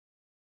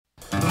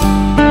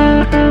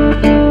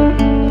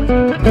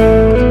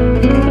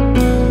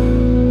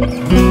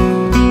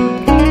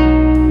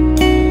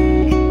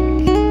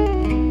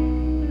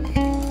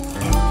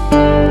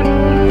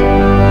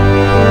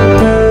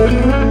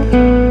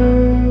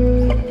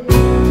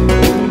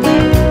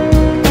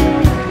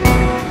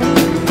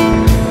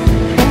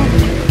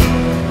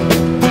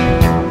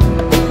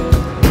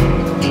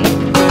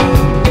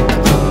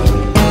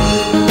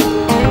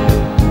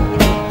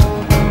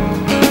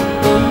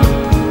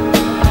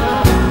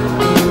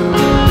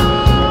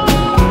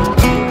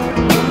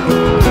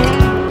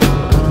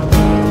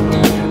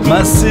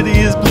My city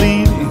is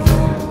bleeding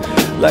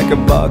like a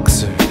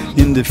boxer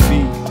in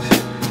defeat.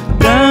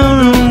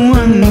 Down on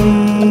one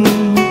knee.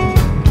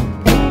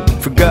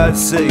 For God's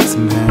sakes,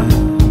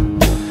 man,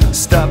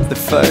 stop the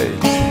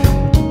fight.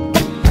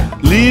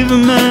 Leave a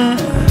man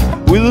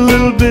with a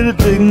little bit of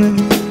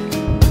dignity.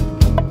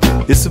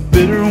 It's a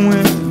bitter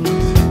wind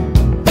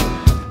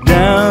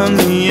down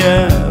the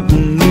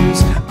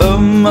avenues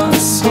of my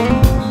soul.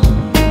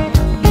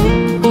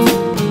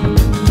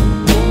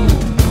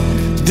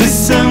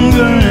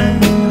 December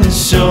and it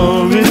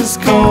sure is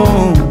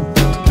cold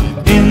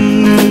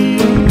in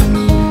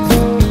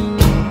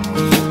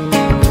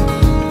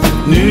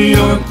New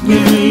York,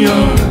 New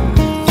York.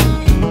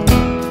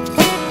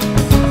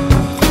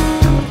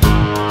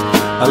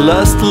 I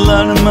lost a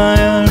lot of my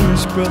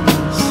Irish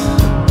brothers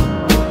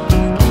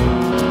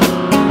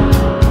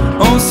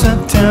on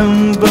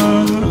September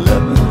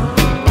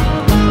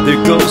 11th.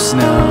 They're ghosts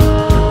now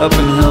up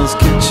in Hell's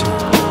Kitchen.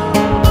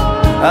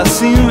 I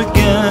see them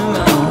again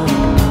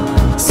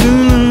now,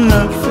 soon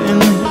enough in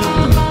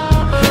heaven.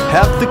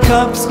 Half the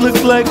cops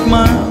look like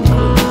my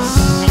uncles.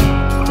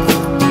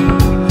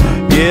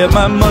 Yeah,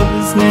 my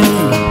mother's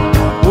name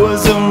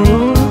was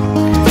O'Rourke.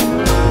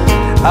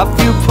 I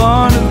feel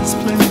part of this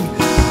place.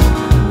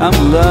 I'm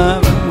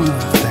alive and well,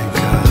 thank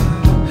God.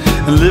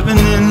 I'm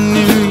living in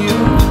New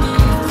York.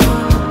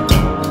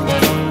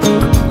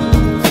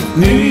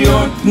 New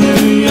York,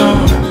 New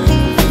York.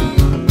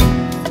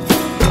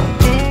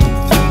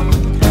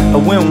 I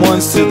went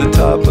once to the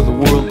top of the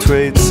World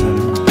Trade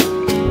Center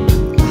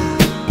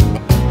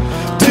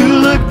to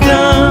look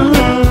down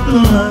at the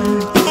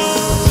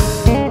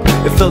lights.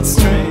 It felt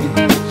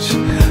strange,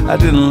 I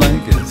didn't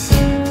like it.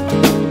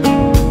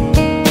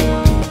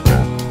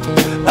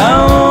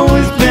 I've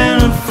always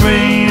been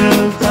afraid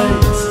of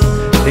heights.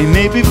 They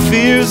may be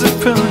fears of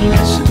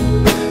premonition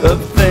of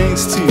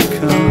things to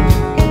come.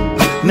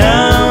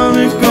 Now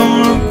they're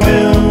gonna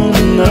build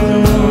another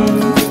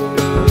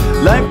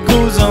one. Life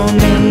goes on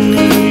in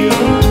New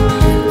York.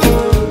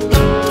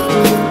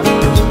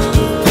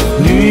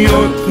 New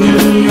York,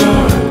 New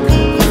York.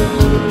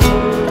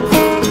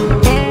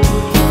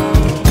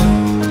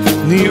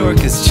 New York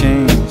has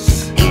changed.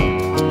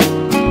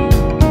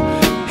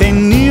 Hey,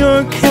 New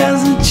York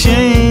hasn't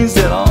changed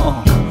at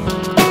all.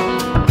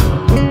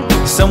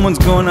 Someone's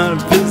going out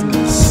of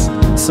business.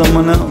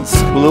 Someone else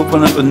will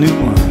open up a new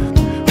one.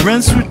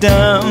 Rents were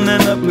down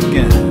and up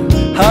again,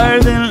 higher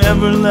than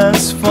ever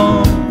last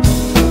fall.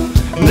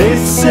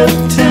 Late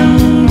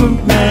September,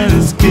 man,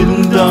 it's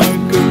getting dark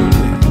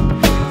early.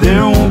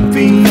 There won't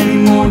be many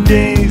more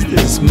days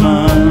this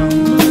month.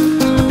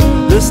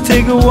 Let's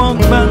take a walk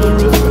by the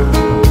river.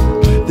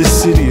 This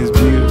city is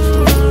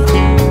beautiful,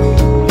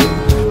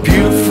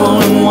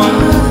 beautiful and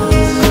wise.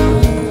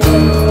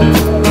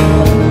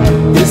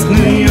 It's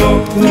New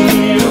York, New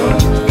York.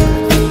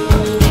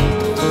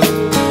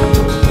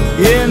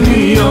 Yeah,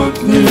 New York,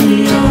 New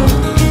York.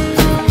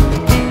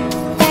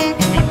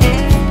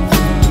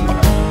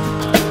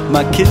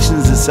 My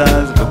kitchen's the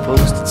size of a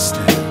postage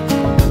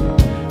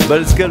stamp,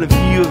 but it's got a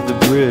view of the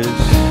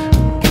bridge.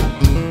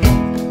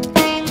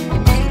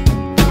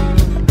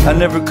 I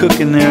never cook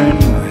in there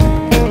anyway.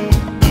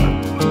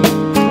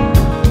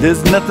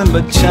 There's nothing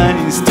but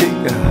Chinese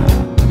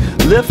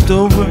takeout left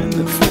over in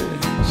the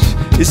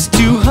fridge. It's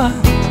too hot,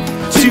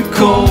 too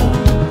cold,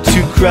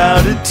 too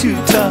crowded, too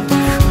tough.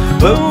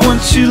 But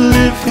once you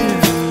live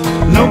here,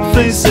 no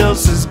place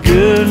else is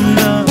good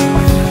enough.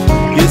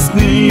 It's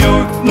New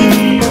York, New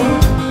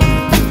York.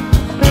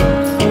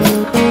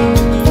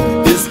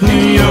 It's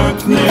New York,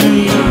 New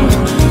York.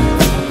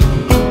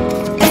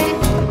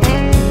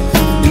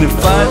 In a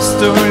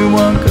 5-story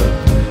walk-up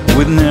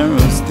with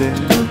narrow stairs.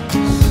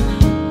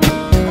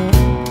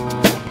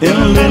 In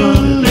a little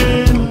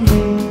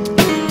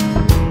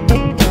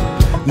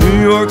New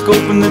York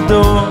opened the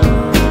door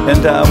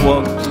and I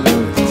walked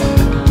through it.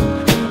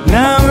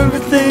 Now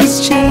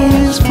everything's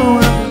changed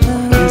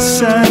forever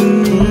inside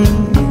me.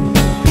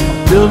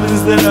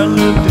 Buildings that are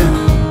lived in,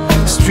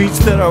 streets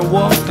that are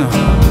walked on,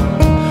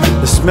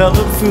 the smell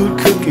of food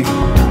cooking,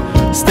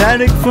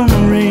 static from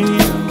the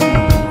radio,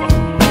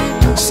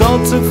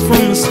 salsa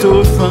from the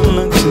storefront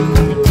luncheon.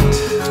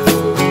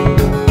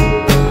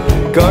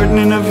 Garden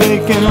in a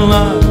vacant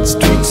lot,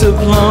 streets of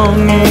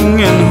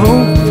longing and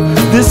hope.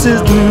 This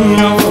is New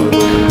York.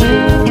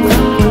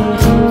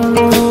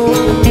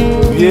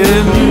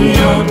 Yeah, New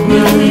York,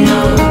 New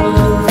York.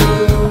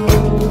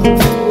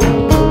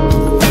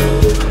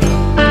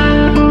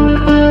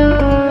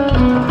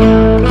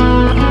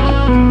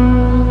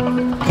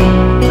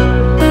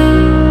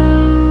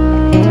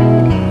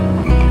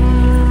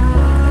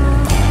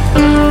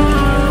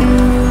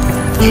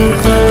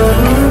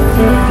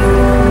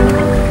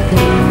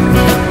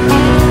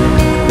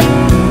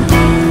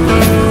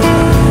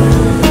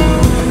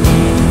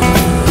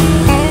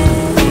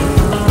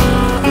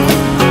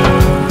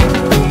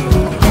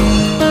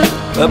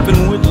 Up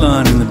in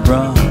Woodlawn in the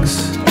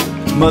Bronx,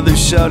 mother's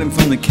shouting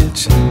from the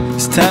kitchen,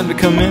 it's time to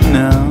come in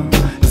now,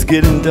 it's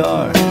getting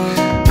dark.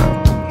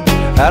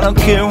 I don't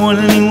care what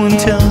anyone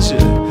tells you,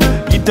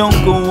 you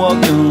don't go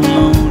walking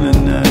alone at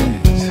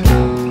night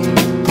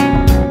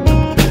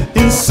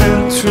in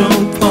Central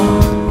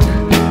Park.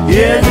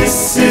 Yeah,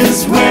 this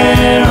is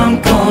where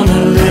I'm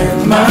gonna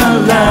live my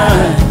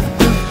life.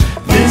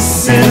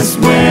 This is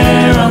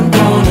where I'm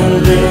gonna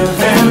live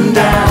and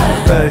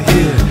die. Right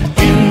here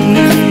in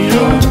New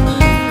York.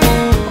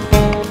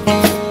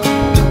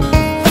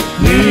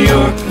 New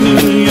York,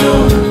 New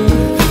York.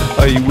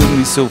 Are you with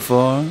me so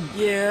far?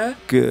 Yeah.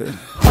 Good.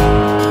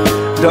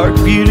 Dark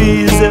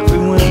beauty is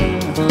everywhere.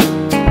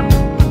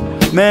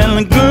 Man,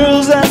 the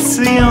girls I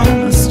see on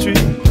the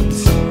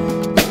streets,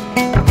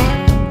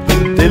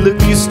 they look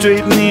you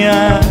straight in the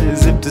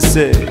eyes if to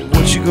say,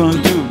 what you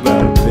gonna do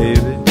about it,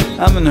 baby?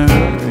 I'm in a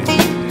hurry.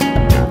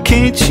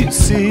 Can't you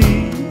see?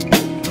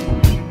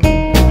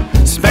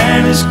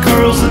 Spanish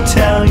girls,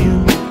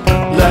 Italian,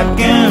 black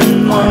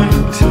and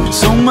white.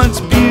 So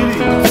much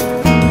beauty,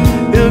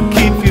 it'll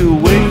keep you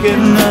awake at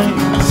night.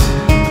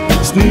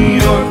 It's New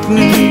York,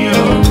 New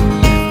York.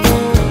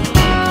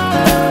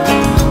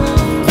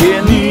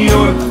 Yeah, New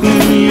York,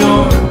 New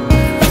York.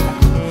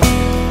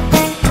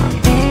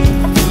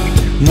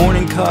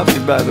 Morning coffee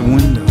by the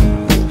window,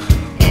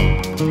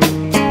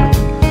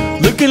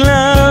 looking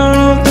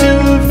out to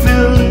the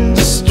village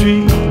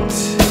street.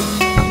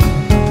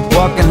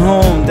 Walking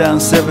home down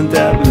 7th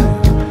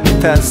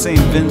Avenue, past St.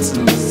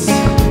 Vincent's.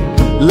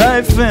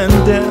 Life and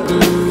death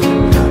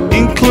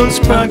in close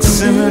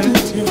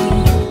proximity.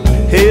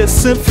 Hey, a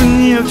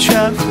symphony of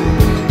traffic,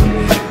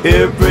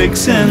 air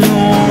brakes and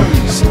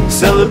horns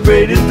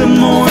celebrated the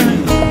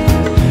morning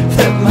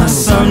that my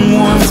son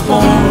was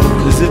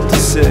born. As if to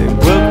say,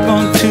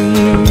 welcome to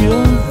New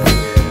York.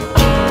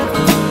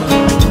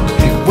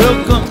 Hey,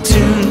 welcome to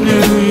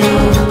New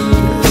York.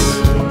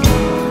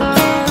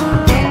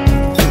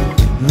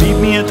 Meet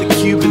me at the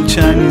Cuban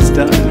Chinese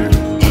diner.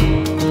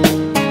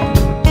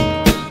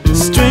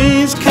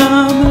 Strange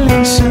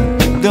combination,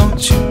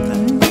 don't you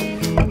think?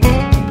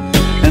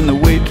 And the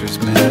waitress,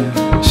 man,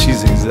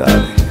 she's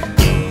exotic.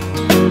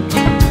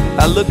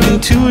 I look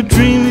into her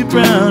dreamy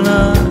brown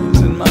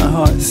eyes and my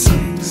heart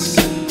sinks.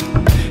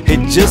 Hey,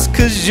 just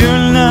 'cause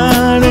you're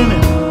not in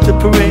it, the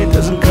parade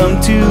doesn't come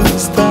to the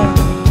start.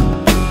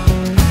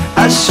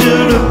 I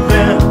should have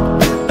been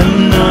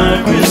an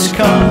Irish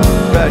car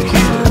right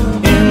here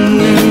in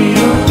New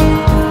York.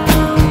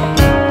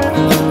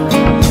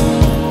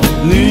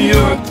 New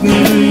York,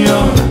 New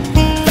York.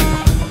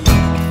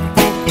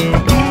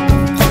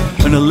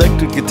 An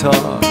electric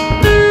guitar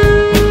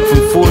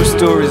from 4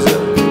 stories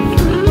up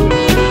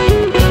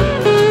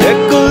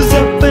echoes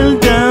up and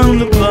down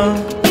the block.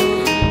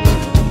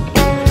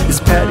 It's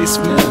Patti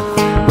Smith,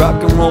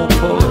 rock and roll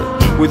poet,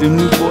 with her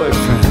new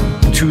boyfriend,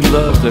 true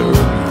love the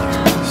early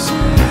years.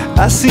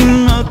 I seen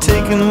them out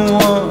taking a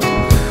walk.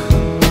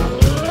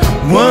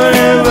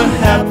 Whatever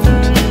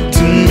happened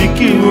to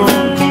Mickey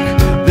Rourke?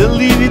 They'll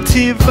leave you to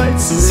your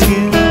vices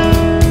here.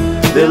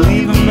 They'll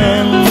leave a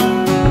man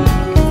alone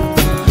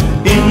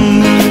in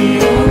New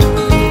York.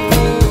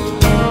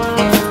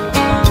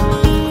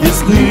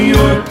 It's New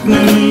York,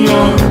 New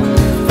York.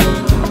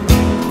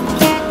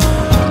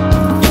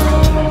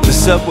 The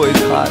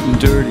subway's hot and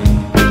dirty,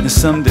 and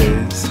some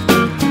days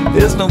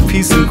there's no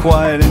peace and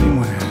quiet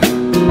anywhere.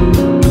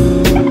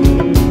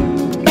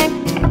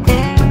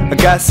 A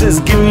guy says,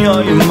 give me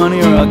all your money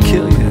or I'll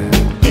kill you.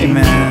 Hey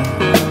man,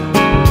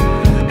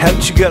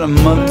 haven't you got a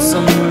mother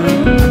somewhere?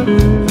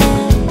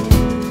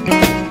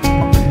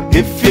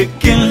 If it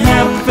can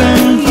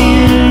happen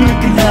here, it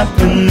can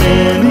happen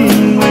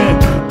anywhere.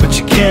 But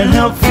you can't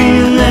help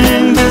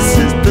feeling this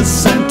is the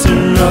center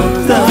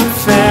of the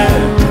fair.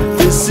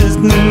 This is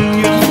New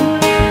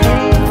York.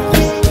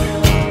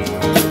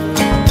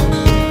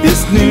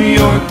 It's New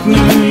York,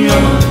 New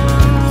York.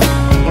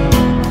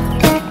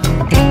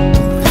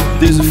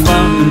 There's a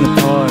fountain in the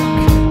park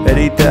at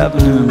 8th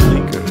Avenue and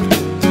Bleecker.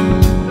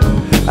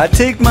 I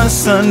take my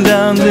son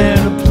down there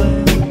to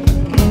play.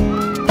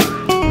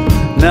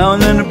 Now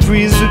and then a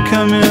breeze would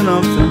come in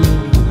off the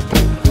moon.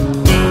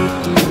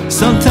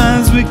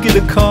 Sometimes we get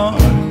a car,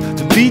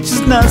 the beach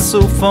is not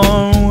so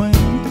far away.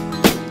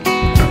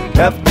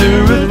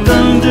 After a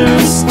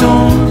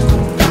thunderstorm,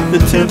 the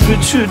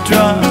temperature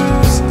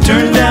drops.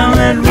 Turn down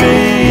that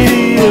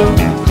radio,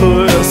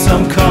 or else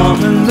I'm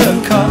calling the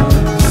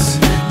cops.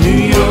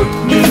 New York,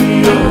 New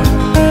York.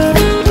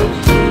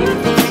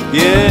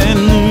 Yeah,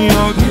 New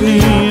York,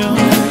 New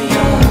York.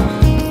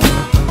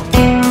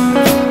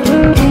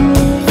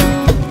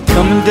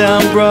 Coming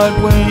down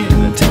Broadway in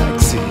a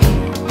taxi.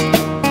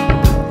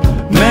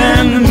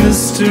 Man, the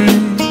mystery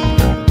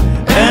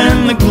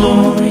and the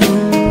glory,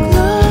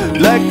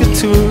 like a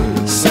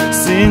tourist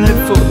seeing it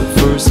for the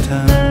first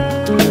time.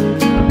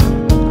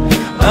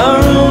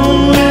 Our own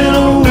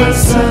little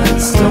West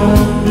Side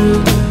Story.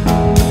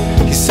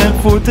 He sent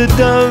forth a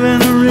dove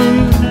and a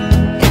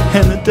raven,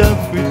 and the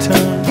dove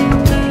returned,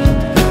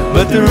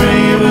 but the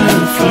raven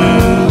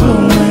flew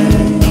away.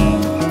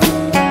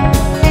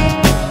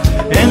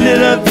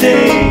 Ended up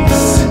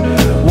days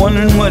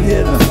wondering what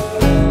hit him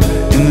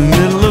in the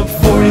middle of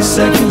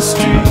 42nd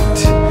Street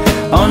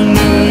on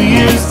New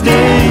Year's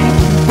Day.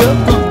 Well,